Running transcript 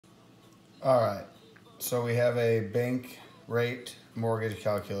All right, so we have a bank rate mortgage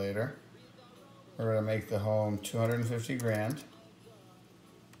calculator. We're gonna make the home 250 grand.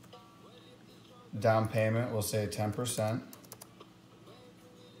 Down payment, we'll say 10%.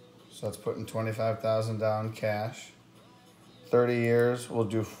 So that's putting 25,000 down cash. 30 years, we'll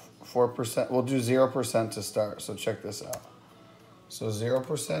do 4%, we'll do 0% to start, so check this out. So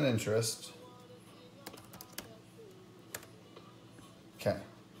 0% interest. Okay,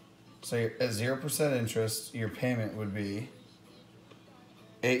 so at 0% interest, your payment would be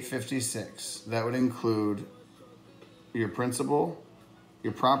 $856. That would include your principal,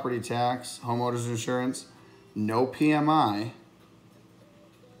 your property tax, homeowners insurance, no PMI,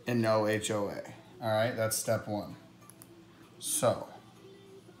 and no HOA. All right, that's step one. So,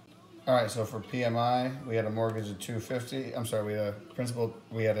 all right, so for PMI, we had a mortgage of 250. I'm sorry, we had a principal,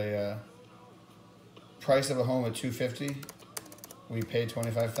 we had a price of a home at 250. We paid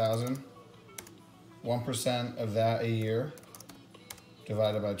 25,000. 1% of that a year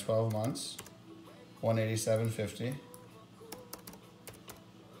divided by 12 months, 187.50.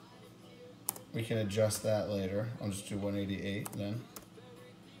 We can adjust that later. I'll just do 188 then.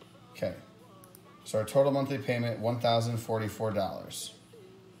 Okay. So our total monthly payment, $1,044.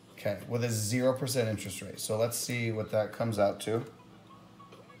 Okay, with a 0% interest rate. So let's see what that comes out to.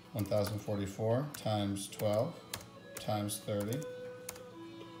 1,044 times 12 times 30.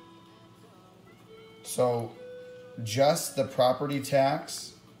 So just the property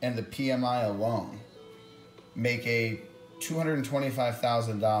tax and the PMI alone make a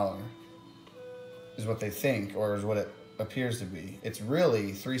 $225,000 is what they think, or is what it appears to be. It's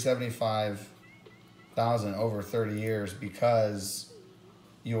really $375,000 over 30 years because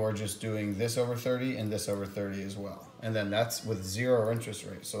you're just doing this over 30 and this over 30 as well. And then that's with 0 interest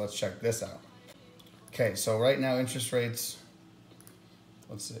rate. So let's check this out. Okay, so right now interest rates,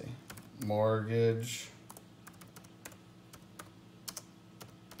 let's see, mortgage,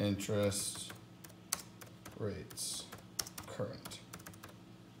 interest rates, current.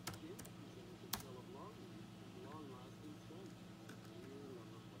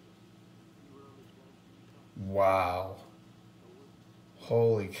 Wow.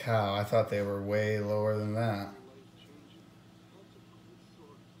 Holy cow, I thought they were way lower than that.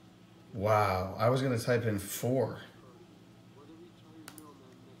 Wow, I was gonna type in 4.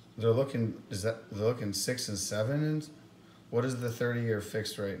 They're looking, they're looking 6 and 7? And what is the 30-year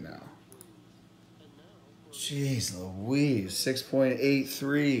fixed rate now? Jeez Louise,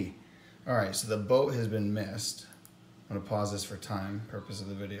 6.83. All right, so the boat has been missed. I'm gonna pause this for time purpose of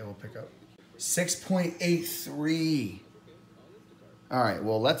the video. We'll pick up 6.83. All right,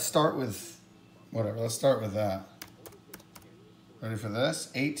 well, let's start with whatever. Let's start with that. Ready for this?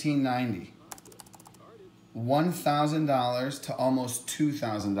 1890. $1,000 to almost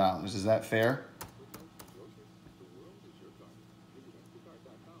 $2,000. Is that fair?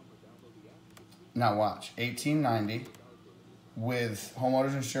 Now watch. 1890 with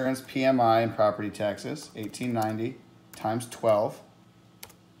homeowners insurance, PMI, and property taxes. 1890 times 12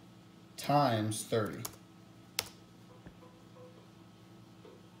 times 30.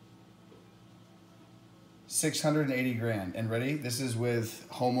 $680,000. And ready? This is with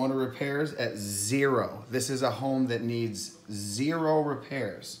homeowner repairs at 0. This is a home that needs 0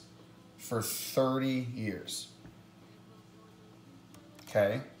 repairs for 30 years.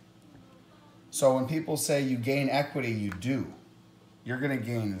 Okay? So when people say you gain equity, you do. You're gonna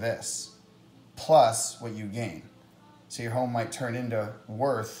gain this, plus what you gain. So your home might turn into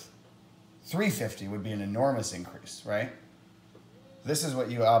worth $350 would be an enormous increase, right? This is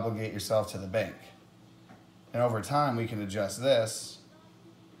what you obligate yourself to the bank. And over time, we can adjust this.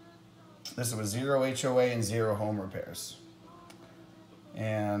 This is with 0 HOA and 0 home repairs.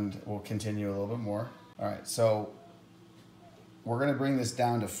 And we'll continue a little bit more. All right, so we're gonna bring this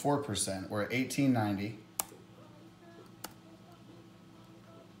down to 4%. We're at 1890.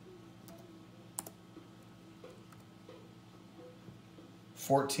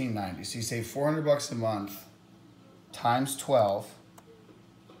 $1,490. So you save $400 a month times 12,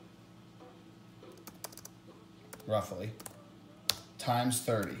 roughly, times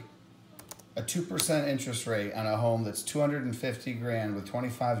 30. A 2% interest rate on a home that's 250 grand with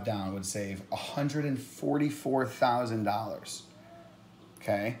 25 down would save $144,000.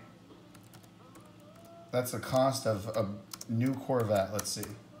 Okay? That's the cost of a new Corvette. Let's see.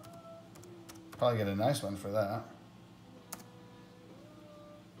 Probably get a nice one for that.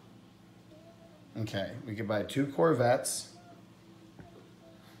 Okay, we could buy 2 Corvettes.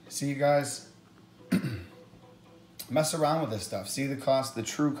 See, you guys, mess around with this stuff. See the cost, the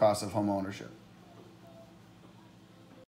true cost of home ownership.